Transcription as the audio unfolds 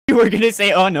You were gonna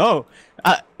say, oh no.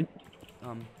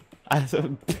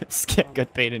 Skip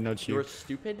got paid and not you. You're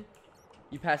stupid?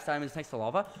 You passed diamonds next to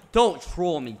lava? Don't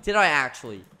troll me. Did I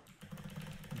actually?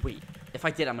 Wait. If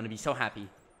I did, I'm gonna be so happy.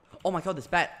 Oh my god, this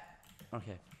bat.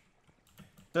 Okay.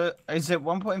 So, is it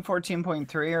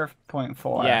 1.14.3 or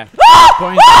 0.4? Yeah.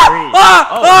 0.3.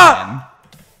 Oh,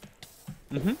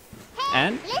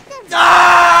 And?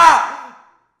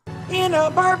 In a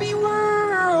Barbie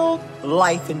world,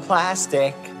 life in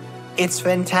plastic. It's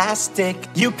fantastic.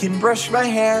 You can brush my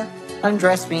hair,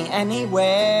 undress me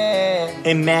anywhere.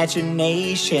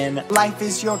 Imagination, life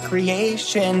is your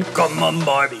creation. Come on,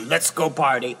 Barbie, let's go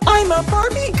party. I'm a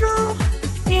Barbie girl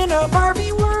in a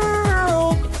Barbie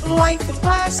world. Life in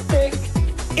plastic.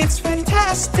 It's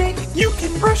fantastic. You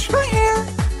can brush my hair,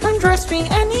 undress me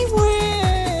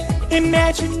anywhere.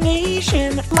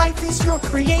 Imagination, life is your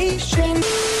creation.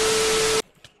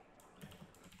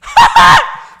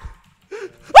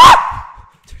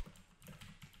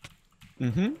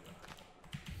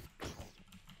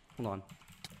 Hold on.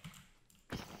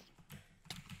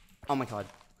 Oh my god.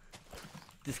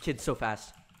 This kid's so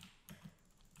fast.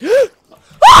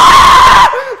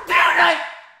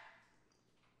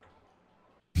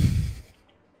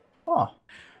 Oh.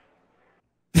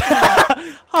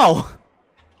 Oh.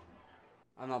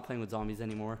 I'm not playing with zombies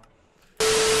anymore.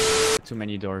 Too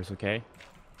many doors, okay?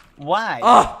 Why?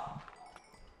 Oh!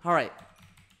 Alright.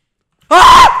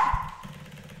 Ah!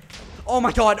 Oh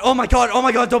my god, oh my god, oh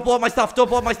my god, don't blow up my stuff, don't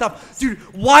blow up my stuff. Dude,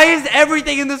 why is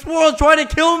everything in this world trying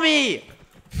to kill me?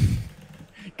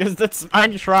 Because that's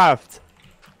Minecraft.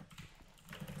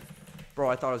 Bro,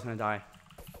 I thought I was gonna die.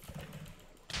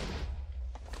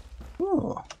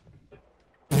 Ooh.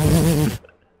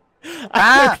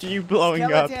 After you blowing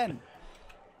Skeleton. up.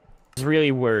 It's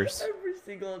really worse. Every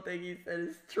single thing he said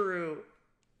is true.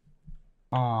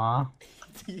 Aww.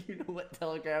 Do you know what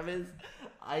Telegram is?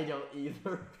 I don't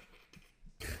either.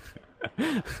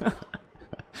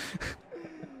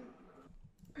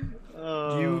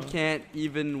 You can't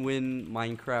even win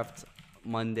Minecraft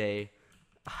Monday.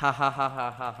 Ha ha ha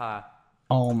ha ha ha.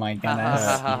 Oh my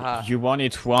goodness. You won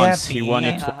it once, he won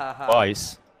it Skeppy.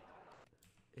 twice.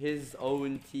 His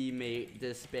own teammate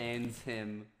disbands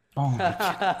him. Oh my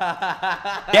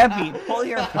god. Debbie, pull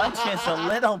your punches a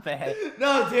little bit.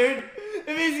 No, dude.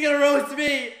 If he's gonna roast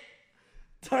me.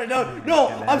 Sorry, no,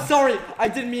 I'm sorry. I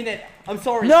didn't mean it. I'm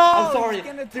sorry. No, I'm sorry.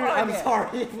 Dude, I'm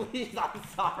sorry. Please, I'm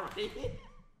sorry.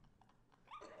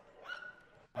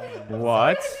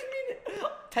 What? I didn't mean it.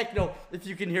 Techno, if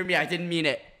you can hear me, I didn't mean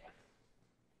it.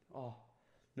 Oh.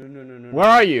 No. Where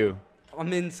are you?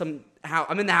 I'm in some house.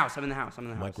 I'm in the house.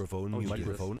 Microphone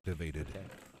activated. Okay.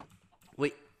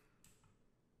 Wait.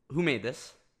 Who made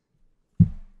this?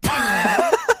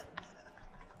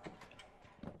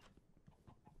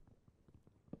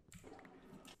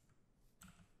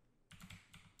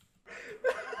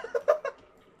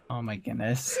 Oh my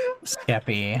goodness.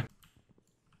 Skeppy.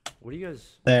 What are you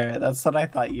guys? There, that's what I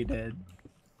thought you did.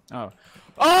 Oh.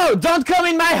 Oh, don't come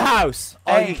in my house!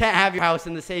 Oh, Hey. you can't have your house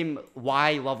in the same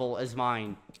Y level as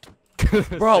mine.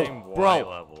 Bro.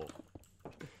 Level.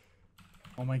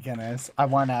 Oh my goodness. I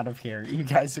want out of here. You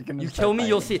guys are gonna You start kill me,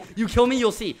 you'll fighting. see. You kill me,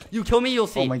 you'll see. You kill me, you'll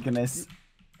see. Oh my goodness.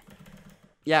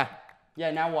 Yeah.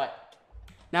 Yeah, now what?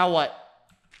 Now what?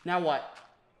 Now what?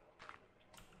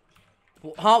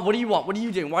 Huh? What do you want? What are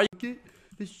you doing? Why are you get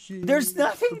this shit? There's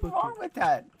nothing wrong with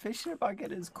that. Fish in a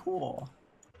bucket is cool.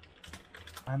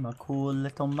 I'm a cool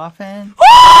little muffin.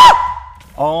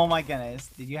 Oh my goodness.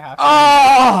 Did you have to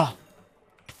Oh!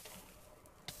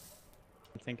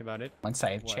 Think about it. once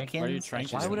I have What? chickens? What are you trying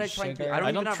to Why do? would I try and sugar? I don't, I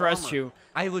even don't have trust armor. you.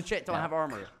 I legit don't have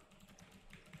armor.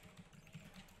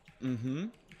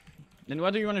 Then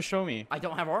what do you want to show me? I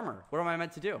don't have armor. What am I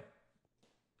meant to do?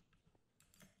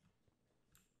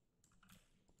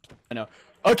 I know.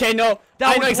 Okay, no.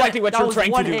 I know exactly what you're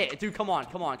trying to do. Hit. Dude, come on.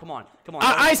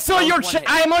 I saw your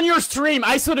I'm on your stream.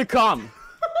 I saw the com.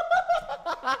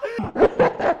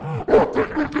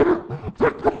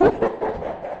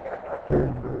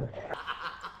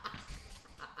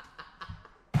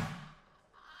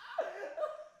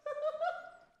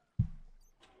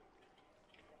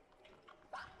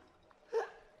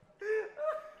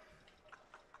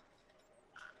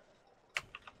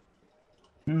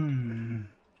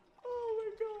 Oh my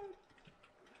god.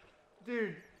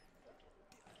 Dude.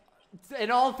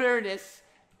 In all fairness,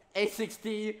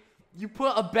 A60, you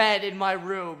put a bed in my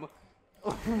room.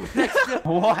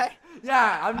 What?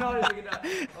 Yeah, I'm not even gonna.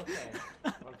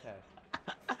 Okay.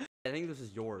 I think this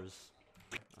is yours.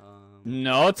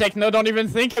 No, Techno, don't even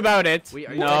think about it. Wait,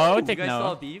 are no, you guys still Techno.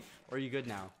 have beef? Or are you good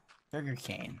now? Sugar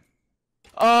cane.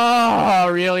 Oh,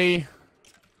 really?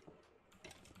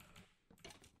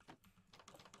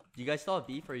 Do you guys still have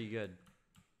beef or are you good?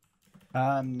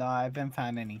 No, I haven't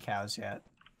found any cows yet.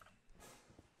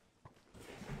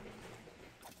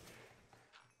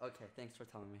 Okay, thanks for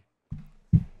telling me.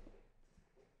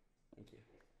 Thank you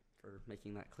for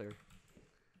making that clear.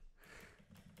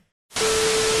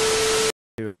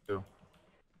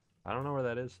 I don't know where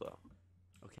that is though.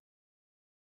 Okay,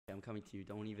 I'm coming to you.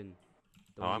 Don't even.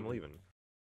 I'm leaving.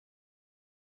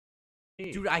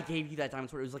 Dude, I gave you that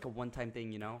diamond sword. It was like a one-time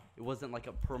thing, you know? It wasn't like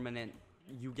a permanent,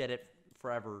 you get it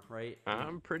forever, right?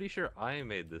 I'm pretty sure I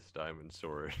made this diamond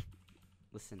sword.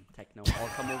 Listen, Techno, I'll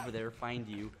come over there, find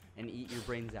you, and eat your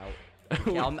brains out.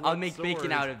 Okay, I'll make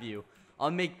bacon out of you.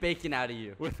 I'll make bacon out of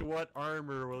you. With what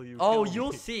armor will you Oh, kill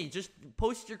you'll me? see. Just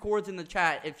post your chords in the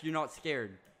chat if you're not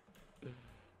scared.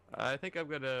 I think I'm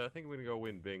gonna go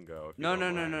win bingo.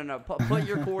 No. Put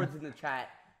your chords in the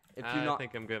chat if you're not. I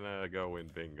think I'm gonna go win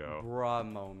bingo. Bruh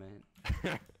moment.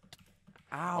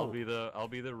 Ow. I'll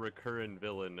be the recurrent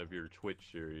villain of your Twitch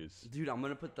series. Dude, I'm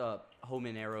gonna put the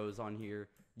homing arrows on here.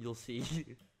 You'll see.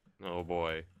 Oh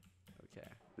boy. Okay.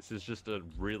 This is just a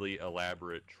really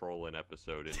elaborate trolling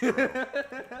episode intro.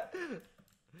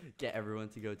 Get everyone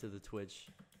to go to the Twitch.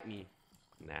 Me.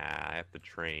 Nah, I have to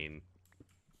train.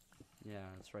 Yeah,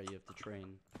 that's right. You have to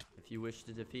train. If you wish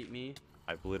to defeat me.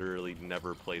 I've literally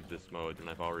never played this mode, and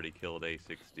I've already killed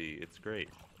A60. It's great.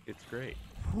 It's great.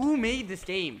 Who made this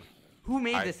game? Who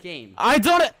made this game? I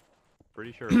done it.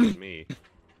 Pretty sure it was me.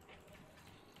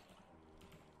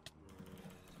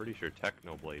 Pretty sure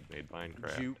Technoblade made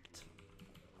Minecraft. Juked.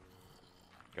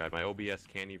 God, my OBS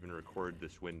can't even record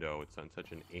this window. It's on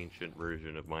such an ancient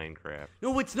version of Minecraft.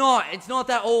 No, it's not. It's not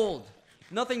that old.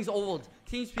 Nothing's old.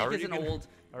 TeamSpeak isn't old.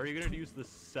 Are you gonna use the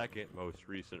second most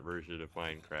recent version of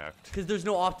Minecraft? Because there's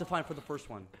no Optifine for the first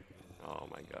one. Oh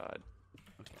my god.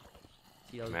 Okay.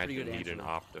 See, that was a pretty Imagine good needing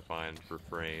answer. Optifine for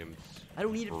frames. I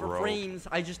don't need it for Bro. frames.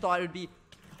 I just thought it would be.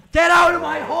 Get out of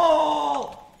my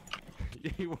hole!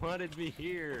 You wanted me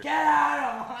here. Get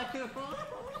out of my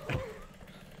hole!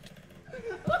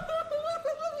 Dude,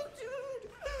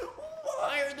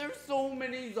 why are there so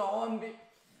many zombies?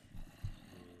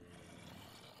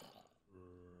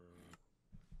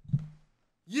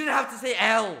 You didn't have to say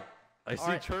L. I see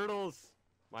Alright. turtles.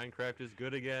 Minecraft is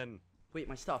good again. Wait,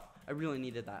 my stuff. I really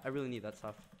needed that. I really need that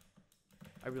stuff.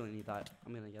 I really need that.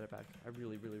 I'm gonna get it back. I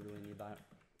really need that.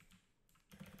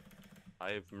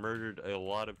 I've murdered a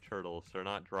lot of turtles. They're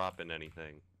not dropping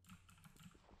anything.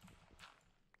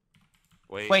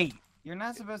 Wait, you're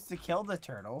not supposed to kill the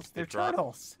turtles. They're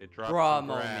turtles. It dropped Bruh some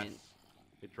grass. moment.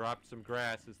 It dropped some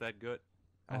grass. Is that good?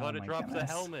 I Oh thought it my drops a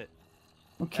goodness. helmet.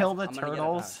 We'll kill the I'm gonna get it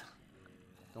turtles.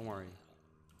 Don't worry.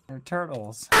 They're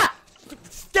turtles.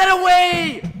 Get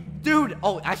away! Dude!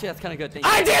 Oh, actually, that's kind of good. Thank you.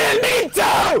 I didn't mean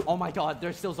to. Oh my god,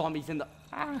 there's still zombies in the...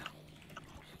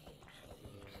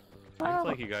 Seems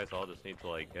like you guys all just need to,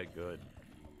 like, get good.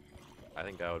 I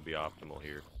think that would be optimal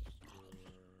here.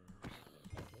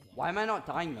 Why am I not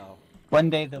dying, though? One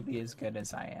day they'll be as good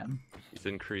as I am. He's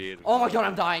in creative. Oh my god,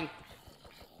 I'm dying!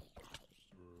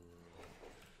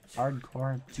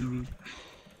 Hardcore TV.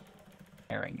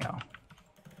 There we go.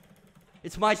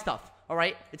 It's my stuff,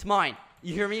 alright? It's mine.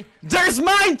 You hear me? There's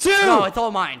mine too. No, it's all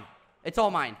mine. It's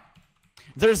all mine.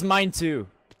 There's mine too.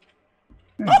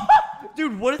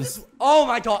 Dude, what is this? Oh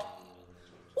my god.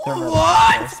 Server For a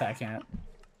What? second.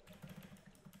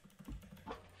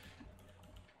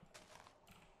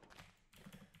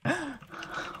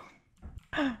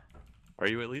 Are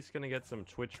you at least gonna get some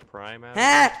Twitch Prime out of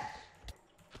Huh? it?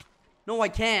 No, I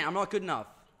can't. I'm not good enough.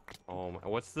 Oh my,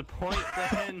 what's the point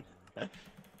then?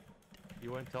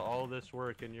 You went to all this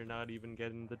work and you're not even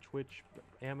getting the Twitch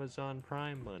Amazon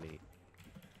Prime money.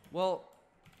 Well,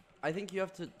 I think you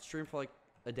have to stream for like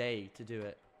a day to do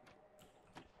it.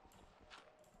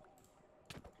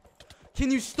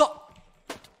 Can you stop?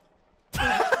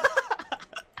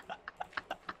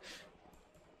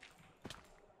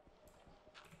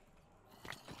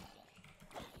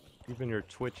 Even your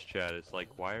Twitch chat is like,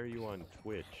 why are you on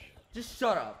Twitch? Just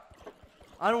shut up.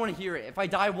 I don't want to hear it. If I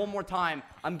die one more time,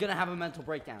 I'm gonna have a mental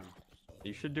breakdown.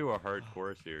 You should do a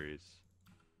hardcore series.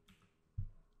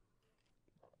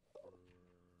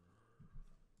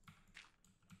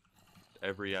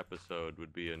 Every episode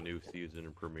would be a new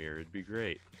season premiere. It'd be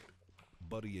great.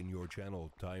 Buddy in your channel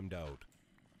timed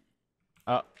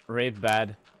out. Raid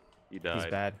bad. He died. He's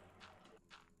bad.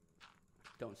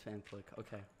 Don't spam click.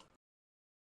 Okay.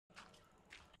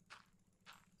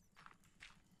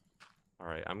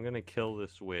 Alright, I'm gonna kill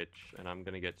this witch, and I'm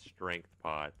gonna get strength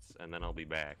pots, and then I'll be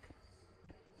back.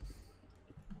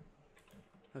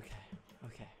 Okay.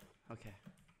 Okay. Okay.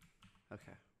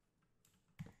 Okay.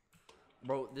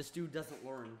 Bro, this dude doesn't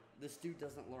learn. This dude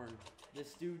doesn't learn.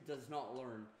 This dude does not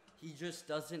learn. He just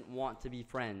doesn't want to be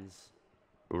friends.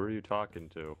 Who are you talking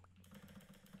to?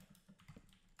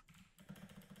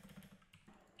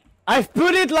 I've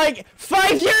put it like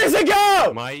 5 years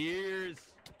ago! My ears!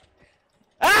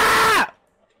 Ah!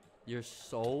 You're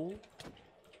so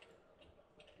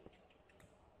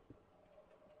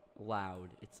loud.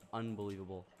 It's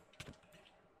unbelievable.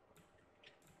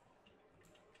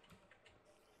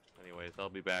 Anyways, I'll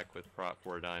be back with Prop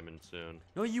 4 Diamond soon.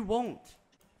 No, you won't.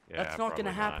 Yeah, That's not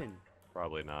gonna happen.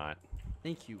 Probably not.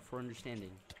 Thank you for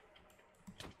understanding.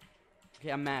 Okay,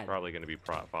 I'm mad. Probably gonna be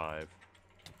Prop 5.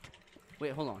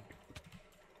 Wait, hold on.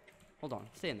 Hold on.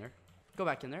 Stay in there. Go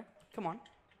back in there. Come on.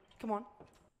 Come on.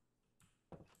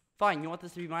 Fine, you want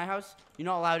this to be my house? You're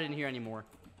not allowed in here anymore.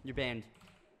 You're banned.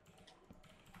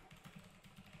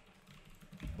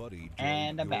 Buddy,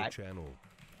 And I'm your back. channel.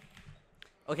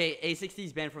 Okay, A60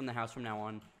 is banned from the house from now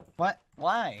on. What?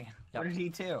 Why? Yep. What did he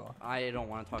do? I don't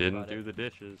want to talk Didn't about do it. the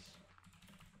dishes.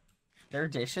 There are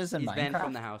dishes in He's Minecraft? banned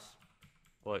from the house.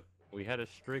 Look, we had a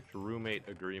strict roommate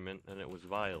agreement and it was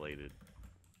violated.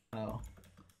 Oh.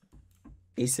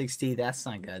 A60, that's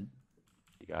not good.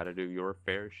 You gotta do your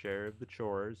fair share of the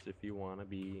chores if you wanna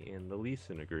be in the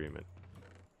leasing agreement.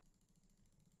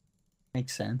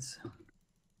 Makes sense.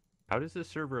 How does this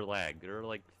server lag? There are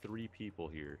like 3 people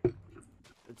here.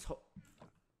 What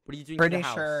are you doing to Pretty the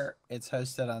house? sure it's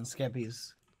hosted on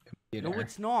Skeppy's computer. No,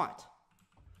 it's not.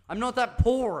 I'm not that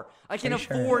poor. I can Pretty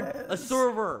sure afford it a is.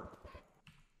 server.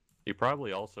 He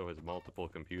probably also has multiple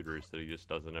computers that he just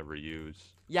doesn't ever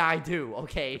use. Yeah, I do.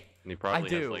 Okay. And he probably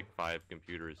has do. like 5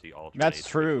 computers he alternates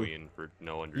true. between for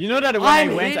no You know that when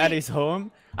I'm I went at hitting- his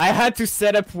home, I had to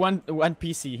set up one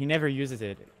PC. He never uses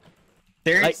it.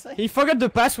 Like, Seriously? he forgot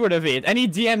the password of it, and he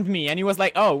DM'd me, and he was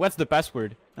like, "Oh, what's the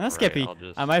password?" That's Skeppy.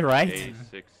 Am I right?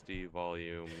 A60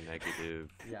 volume negative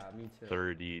Yeah, me too.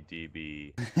 30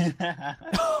 dB.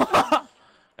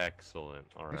 Excellent.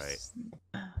 All right.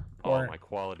 Oh, Or my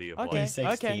quality of Okay,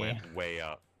 life okay. went way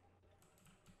up.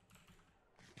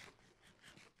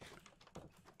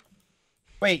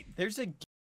 Wait, there's a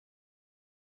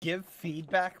give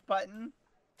feedback button?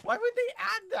 Why would they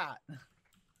add that?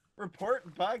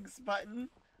 Report bugs button?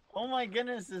 Oh my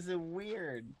goodness, this is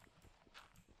weird.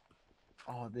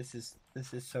 Oh, this is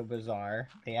so bizarre.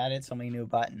 They added so many new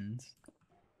buttons.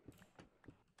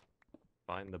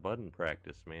 Find the button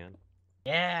practice, man.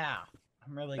 Yeah,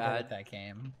 I'm really good Bad. at that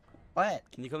game. What?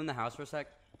 Can you come in the house for a sec?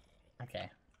 Okay.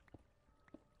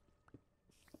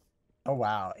 Oh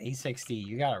wow, A60,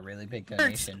 you got a really big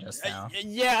donation just now.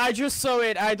 Yeah, I just saw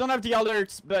it. I don't have the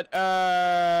alerts, but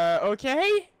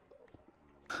okay.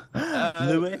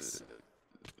 Luis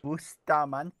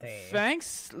Bustamante.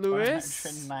 Thanks, Louis.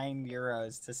 109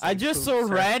 euros to I say just poop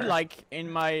saw red server. like in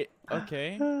my.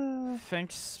 Okay.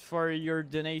 Thanks for your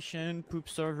donation, poop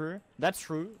server. That's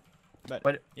true. But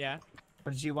What- yeah.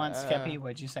 What did you want, Skeppy?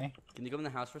 What'd you say? Can you come in the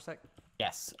house for a sec?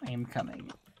 Yes, I am coming.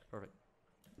 Perfect.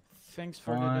 Thanks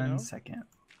for the One dono. second.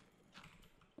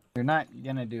 You're not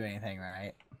gonna do anything,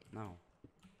 right? No.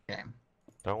 Okay.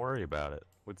 Don't worry about it.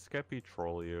 Would Skeppy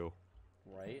troll you?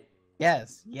 Right?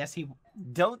 Yes, yes, he.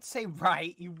 Don't say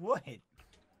right. You would.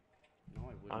 No, I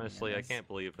wouldn't. Honestly, I yes. can't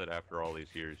believe that after all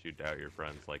these years you doubt your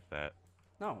friends like that.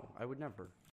 No, I would never.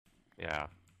 Yeah.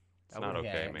 It's That not would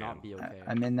okay, yeah, man. not be okay.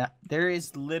 I'm in the. There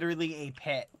is literally a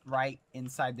pit right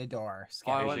inside the door.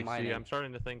 Oh, I Skeppy. wouldn't mind See, it. I'm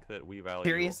starting to think that we value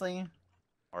Seriously?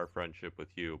 our friendship with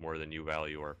you more than you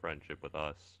value our friendship with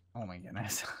us. Oh my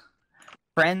goodness.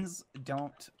 Friends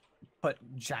don't put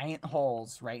giant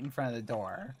holes right in front of the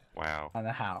door Wow. on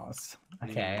the house. What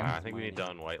do you Okay. mean? Wow, I think we need to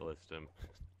unwhitelist him.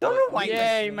 Don't white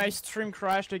Yay, list my me. stream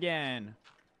crashed again.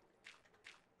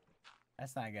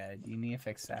 That's not good. You need to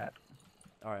fix that.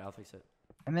 Alright, I'll fix it.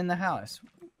 I'm in the house.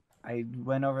 I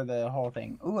went over the whole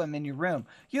thing. Ooh, I'm in your room.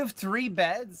 You have 3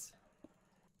 beds?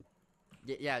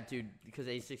 Yeah, dude, because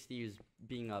A60 is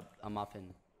being a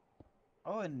muffin.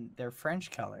 Oh, and they're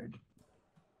French colored.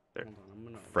 They're Hold on, I'm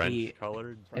gonna... French The-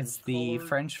 colored. It's French the colored?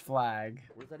 French flag.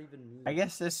 What does that even mean? I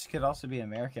guess this could also be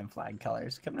American flag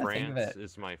colors. Come to think of France it.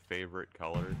 is my favorite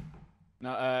color.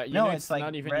 No, you No, know it's it's like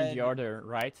not even in red. the order,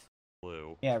 right?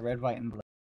 Blue. Yeah, red, white, and blue.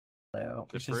 The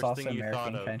Which first is also thing you thought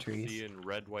American of countries. seeing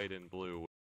red, white, and blue.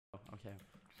 Okay.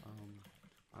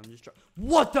 I'm just trying.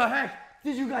 What the heck?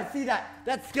 Did you guys see that?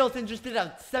 That skeleton just did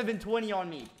a 720 on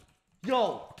me.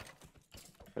 Yo.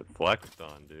 It flexed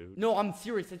on, dude. No, I'm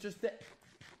serious. It just did.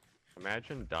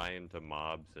 Imagine dying to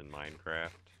mobs in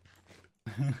Minecraft.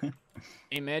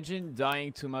 Imagine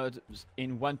dying to mods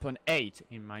in 1.8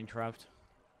 in Minecraft.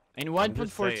 In I'm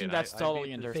just 1.14, saying, that's I totally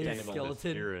beat this understandable. game with the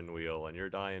Skeleton. steering wheel, and you're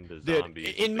dying to Dude,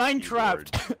 zombies. in with a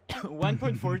Minecraft, keyboard.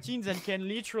 1.14 then can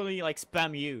literally like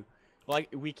spam you, like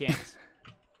we can't.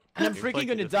 And I'm Seems freaking like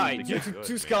gonna it just die needs due to to get good,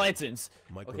 two man. skeletons.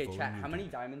 Okay, Microphone chat. How many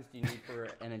muted. diamonds do you need for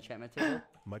an enchantment table?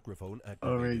 Microphone Oh my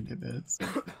activated. goodness.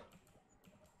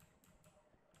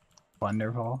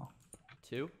 Wonderful.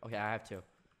 2? Okay, I have 2.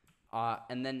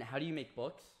 And then how do you make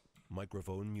books?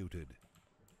 Microphone muted.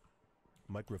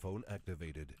 Microphone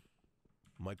activated.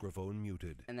 Microphone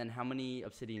muted. And then how many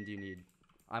obsidian do you need?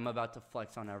 I'm about to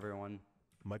flex on everyone.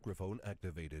 Microphone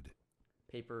activated.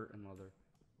 Paper and leather.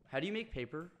 How do you make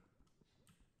paper?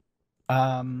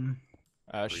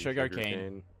 Free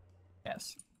Sugarcane. Yes.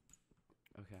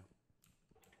 Okay.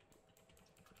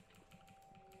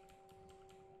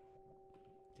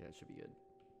 Yeah, that should be good.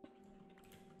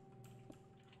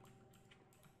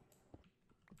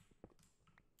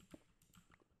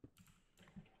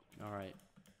 Alright.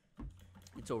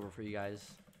 It's over for you guys.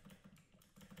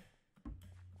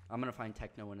 I'm gonna find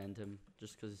Techno and end him,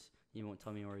 just because he won't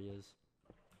tell me where he is.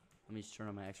 Let me just turn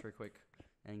on my X-ray quick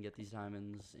and get these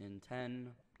diamonds in 10,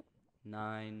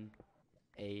 9,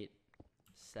 8,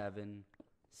 7,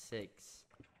 6,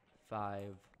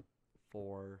 5,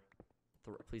 4,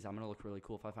 3. Please, I'm gonna look really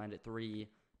cool if I find it. 3,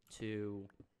 2,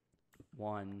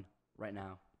 1, right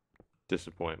now.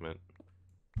 Disappointment.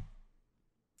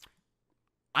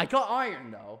 I got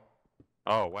iron though.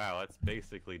 Oh wow, that's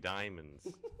basically diamonds.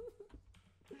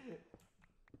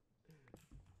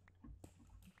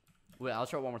 Wait, I'll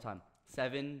try it one more time.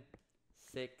 7,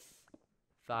 6,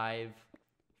 5,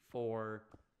 4,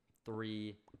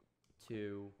 3,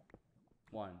 2,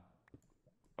 1.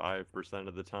 5%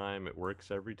 of the time, it works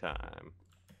every time.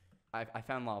 I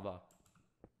found lava.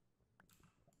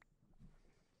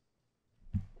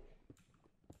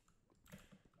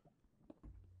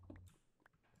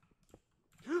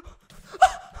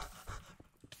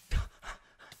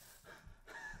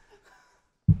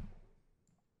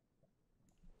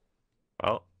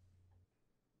 Well,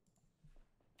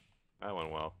 that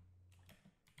went well.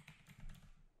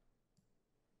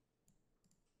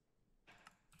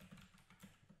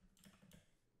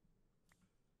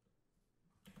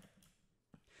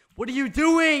 What are you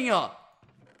doing?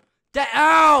 Get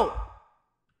out!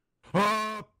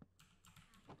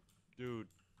 Dude.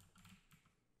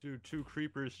 Dude, 2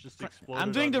 creepers just exploded.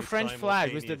 I'm doing on the me French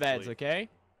flag with the beds, simultaneously. okay?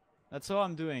 That's all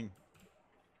I'm doing.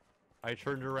 I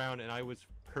turned around and I was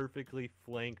perfectly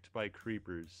flanked by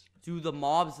creepers. Dude, the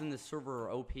mobs in this server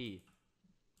are OP. The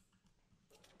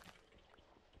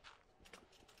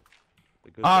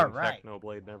good All thing right.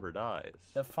 Technoblade never dies.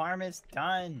 The farm is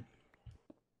done.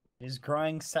 It is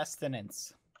growing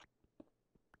sustenance.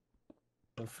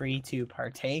 Feel free to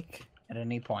partake at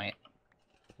any point.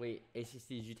 Wait, ACC,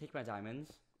 did you take my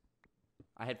diamonds?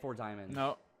 I had 4 diamonds.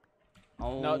 No,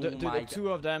 Oh no, the my 2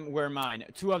 of them were mine.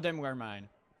 2 of them were mine.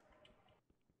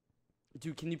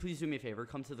 Dude, can you please do me a favor?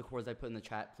 Come to the cores I put in the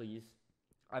chat, please.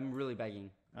 I'm really begging.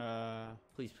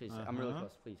 Please, please. I'm really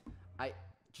close, please.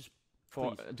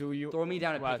 For Please. do you Throw me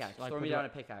down a what? pickaxe. Like Throw me with down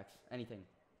what? a pickaxe. Anything.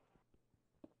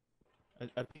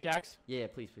 a pickaxe? Yeah,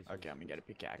 please, please. Okay, please. I'm gonna get a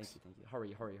Thank pickaxe. you, thank you.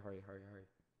 Hurry, hurry, hurry, hurry, hurry.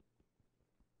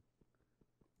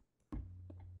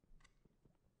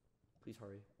 Please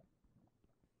hurry.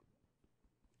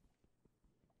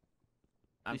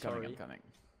 I'm Please coming. hurry. I'm coming.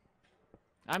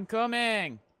 I'm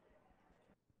coming.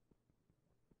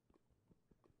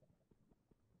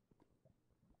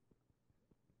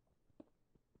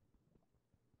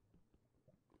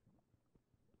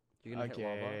 You're gonna hit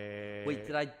lava. Okay. Wait,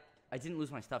 did I didn't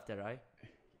lose my stuff, did I?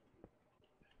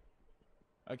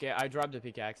 Okay, I dropped the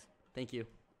pickaxe. Thank you.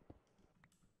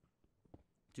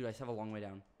 Dude, I still have a long way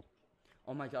down.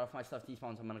 Oh my god, if my stuff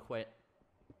despawns, I'm gonna quit.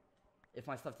 If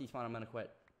my stuff despawns, I'm gonna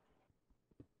quit.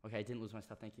 Okay, I didn't lose my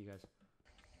stuff. Thank you, guys.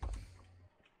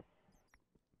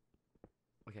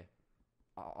 Okay.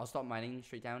 I'll stop mining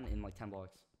straight down in like 10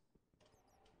 blocks.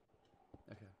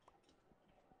 Okay.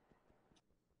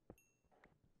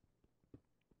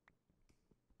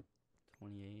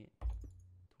 $28,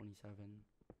 $27,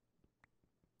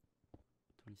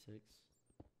 $26,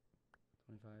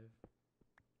 $25,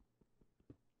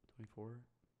 $24,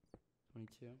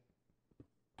 $22,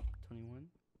 $21.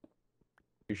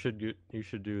 You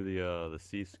should do the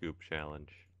sea scoop challenge.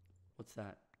 What's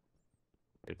that?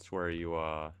 It's where you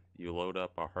load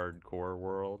up a hardcore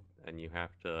world and you have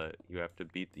to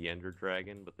beat the Ender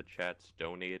Dragon, but the chat's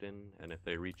donating, and if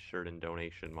they reach certain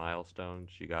donation milestones,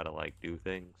 you gotta like do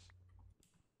things.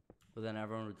 But then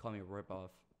everyone would call me a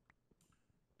ripoff.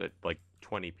 But like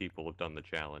 20 people have done the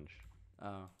challenge.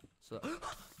 Oh, so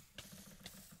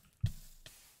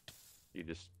You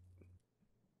just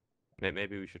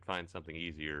Maybe we should find something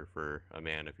easier for a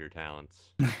man of your talents.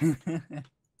 Did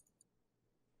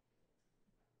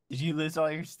you lose all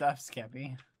your stuff,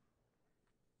 Skeppy?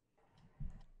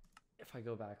 If I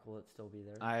go back, will it still be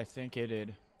there? I think it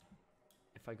did.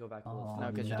 If I go back, will it Oh, still No,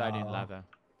 be because there? you died in no. lava.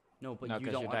 No, but No, you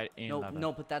 'cause don't you want- died in no, lava.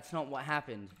 no, but that's not what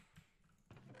happened.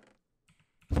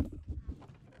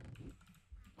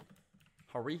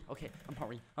 Hurry. Okay, I'm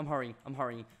hurrying. I'm hurrying. I'm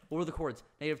hurrying. What are the chords?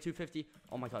 -250.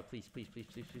 Oh my god, please, please, please,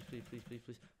 please, please, please, please, please,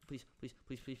 please, please, please,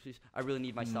 please, please, please. I really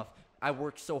need my stuff. I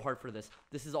worked so hard for this.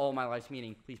 This is all my life's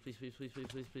meaning. Please, please, please, please, please,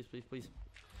 please, please, please, please.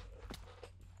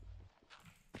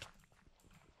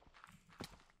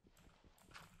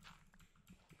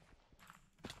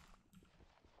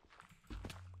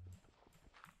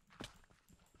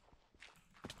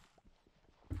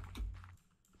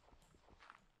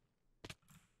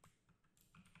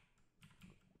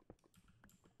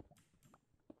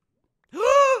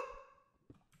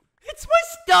 It's my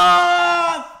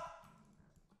stuff!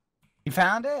 You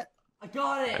found it? I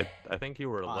got it! I think you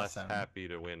were less Awesome. happy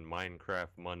to win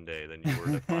Minecraft Monday than you were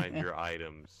to find your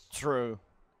items. True.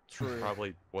 True.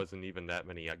 Probably wasn't even that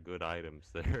many good items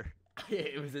there.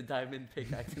 It was a diamond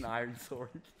pickaxe and iron sword.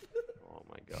 Oh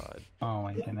my god. Oh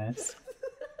my goodness.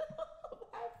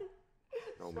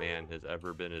 No man has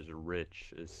ever been as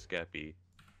rich as Skeppy.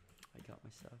 I got my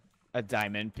stuff. A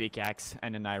diamond pickaxe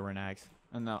and an iron axe.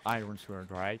 And an iron sword,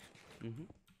 right? Mm-hmm.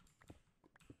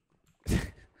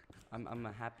 I'm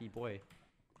a happy boy.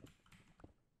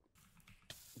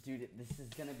 Dude, this is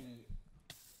gonna be...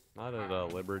 Not at a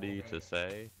liberty to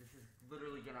say. This is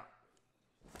literally gonna...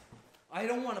 I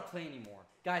don't want to play anymore.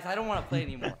 Guys, I don't want to play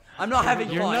anymore. I'm not having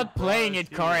You're fun. not playing it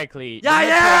correctly. Yeah, I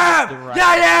You're not playing it am! the right Yeah,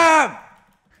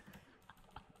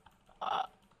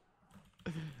 I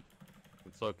am!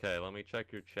 It's okay. Let me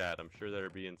check your chat. I'm sure they're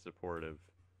being supportive.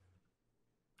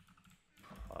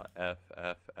 F,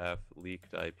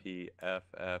 leaked IP,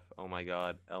 F, oh my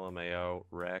god, LMAO,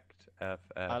 wrecked, F,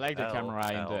 I like the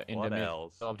camera in the middle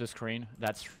else? of the screen.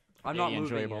 That's I'm not really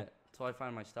moving enjoyable. it until I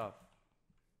find my stuff.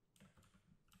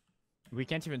 We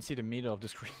can't even see the middle of the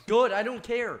screen. Good, I don't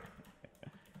care.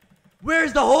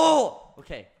 Where's the hole?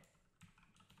 Okay.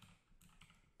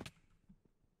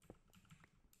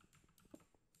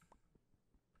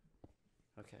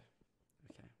 Okay.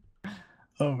 Okay.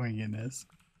 Oh my goodness.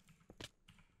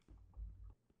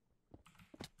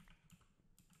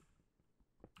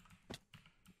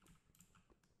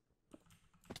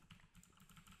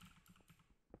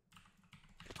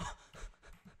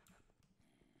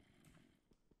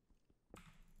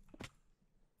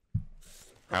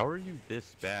 How are you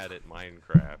this bad at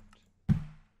Minecraft?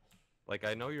 Like,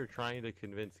 I know you're trying to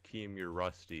convince Keem you're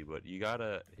rusty, but you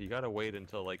gotta wait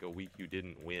until like a week you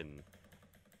didn't win.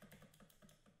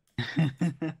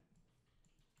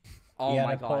 Oh you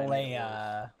my gotta god. pull I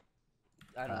a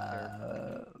don't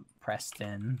care.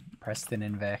 Preston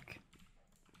and Vic.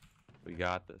 We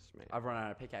got this, man. I've run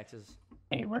out of pickaxes.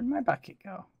 Hey, where'd my bucket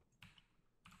go?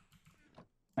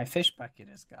 My fish bucket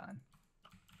is gone.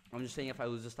 I'm just saying if I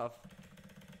lose this stuff,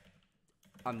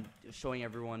 I'm showing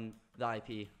everyone the IP.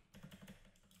 Okay. Okay.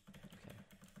 Okay.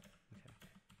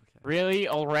 Really?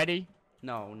 Already?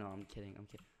 No, no, I'm kidding. I'm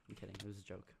kidding. I'm kidding. It was a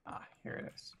joke. Ah, here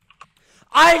it is.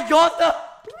 I got the...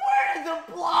 Where did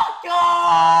the block go?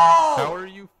 How are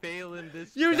you failing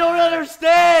this? You bad? don't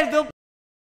understand! The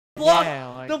block... Yeah,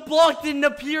 like- The block didn't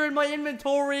appear in my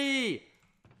inventory!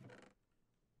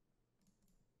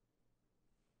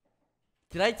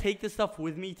 Did I take this stuff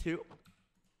with me too?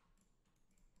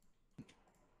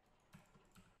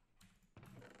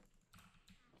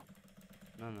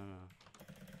 No, no, no.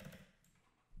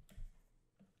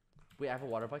 Wait, I have a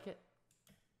water bucket?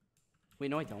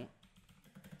 Wait, no I don't.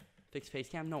 Fix face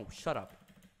cam? No, shut up.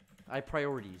 I have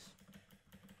priorities.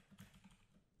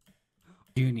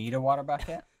 Do you need a water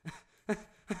bucket?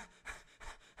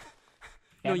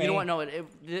 No, you know what?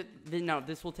 Skeppy? No, no,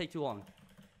 this will take too long.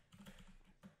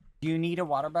 Do you need a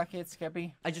water bucket,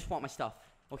 Skeppy? I just want my stuff,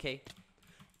 okay?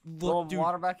 Will Look, dude.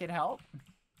 water bucket help?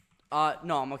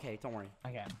 No, I'm okay. Don't worry.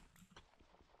 Okay.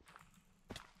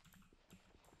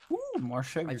 Ooh, more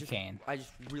sugar cane. I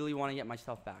just really want to get my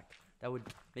stuff back. That would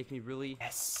make me really,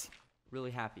 Yes.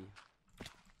 really happy.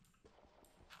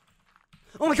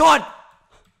 Oh my god!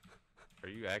 Are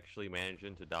you actually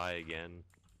managing to die again?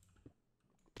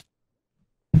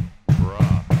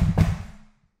 Bruh.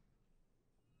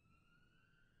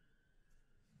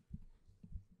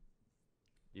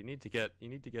 You need to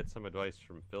get some advice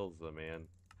from Philza, man.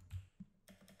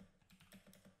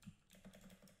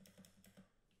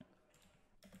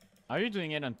 Are you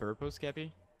doing it on purpose,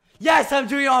 Skeppy? Yes, I'm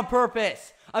doing it on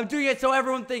purpose. I'm doing it so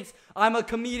everyone thinks I'm a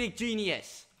comedic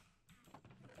genius.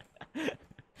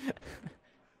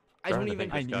 don't to even.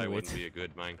 think this I guy knew wouldn't it. be a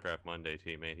good Minecraft Monday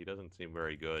teammate. He doesn't seem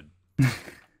very good.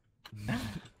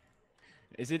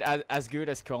 Is it as good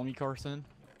as Call Me Carson?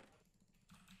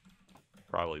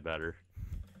 Probably better.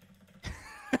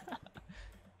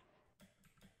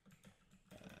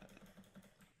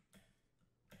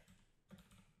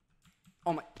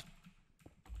 Oh my.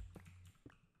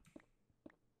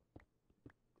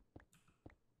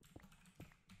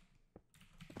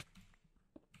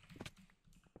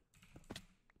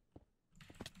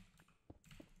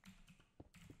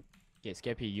 Okay,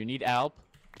 Skeppy, you need help.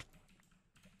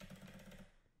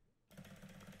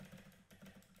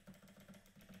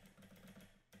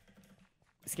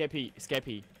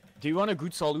 Skeppy, do you want a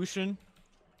good solution?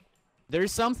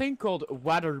 There's something called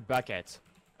water bucket.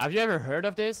 Have you ever heard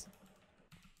of this?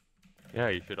 Yeah,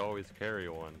 you should always carry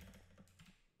one.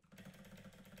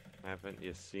 Haven't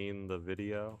you seen the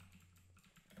video?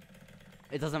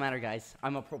 It doesn't matter, guys.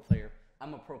 I'm a pro player.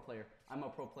 I'm a pro player. I'm a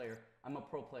pro player. I'm a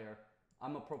pro player.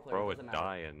 I'm a pro player. Bro, It it's doesn't matter.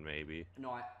 dying, maybe.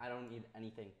 No, I don't need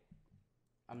anything.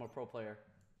 I'm a pro player.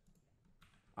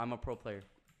 I'm a pro player.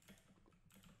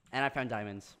 And I found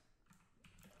diamonds.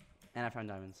 And I found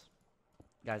diamonds.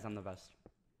 Guys, I'm the best.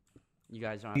 You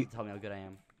guys don't have to tell me how good I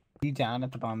am. You down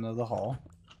at the bottom of the hole?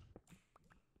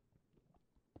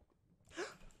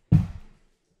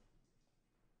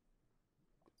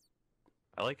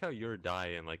 I like how you're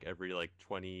dying like every like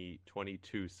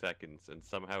 22 seconds and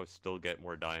somehow still get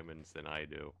more diamonds than I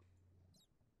do.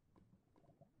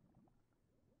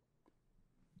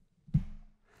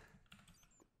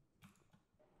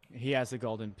 He has a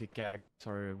golden pickaxe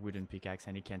or a wooden pickaxe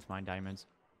and he can't mine diamonds.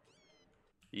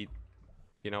 You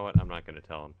know what? I'm not gonna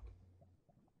tell him.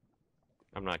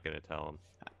 I'm not gonna tell him.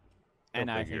 He'll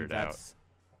And I figure think it out. that's...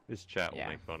 His chat yeah.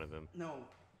 will make fun of him. No,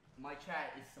 my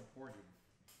chat is supportive.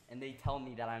 And they tell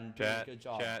me that I'm doing Chat, a good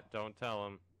job. chat, don't tell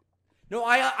him. No,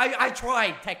 I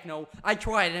tried, Techno. I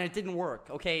tried and it didn't work,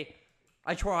 okay?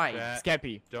 I tried. Chat,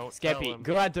 Skeppy, don't tell Skeppy, him.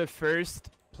 go at the first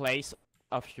place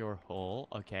of your hole,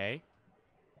 okay?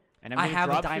 And I'm I gonna have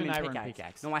a drop you diamond an iron pickaxe.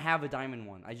 pickaxe. No, I have a diamond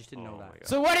one. I just didn't know Oh that. my God.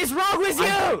 So what is wrong with you?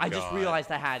 I just God.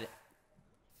 realized I had it.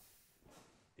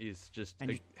 He's just...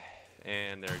 And you-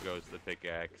 And there goes the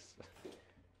pickaxe.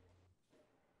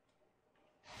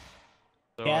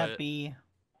 So, Skeppy.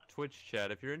 Twitch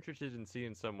chat, if you're interested in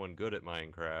seeing someone good at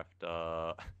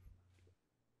Minecraft,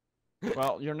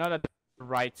 Well, you're not at the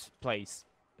right place.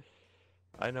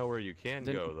 I know where you can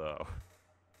Then- go, though.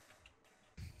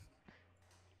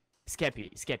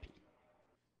 Skeppy,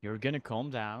 you're gonna calm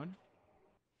down.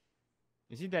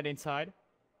 Is it that inside?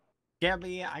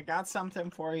 Skeppy, I got something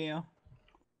for you.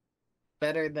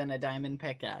 Better than a diamond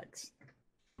pickaxe.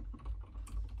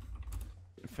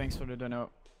 Thanks for the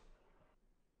dono.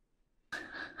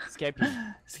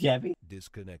 Skeppy, Skeppy?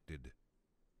 Disconnected.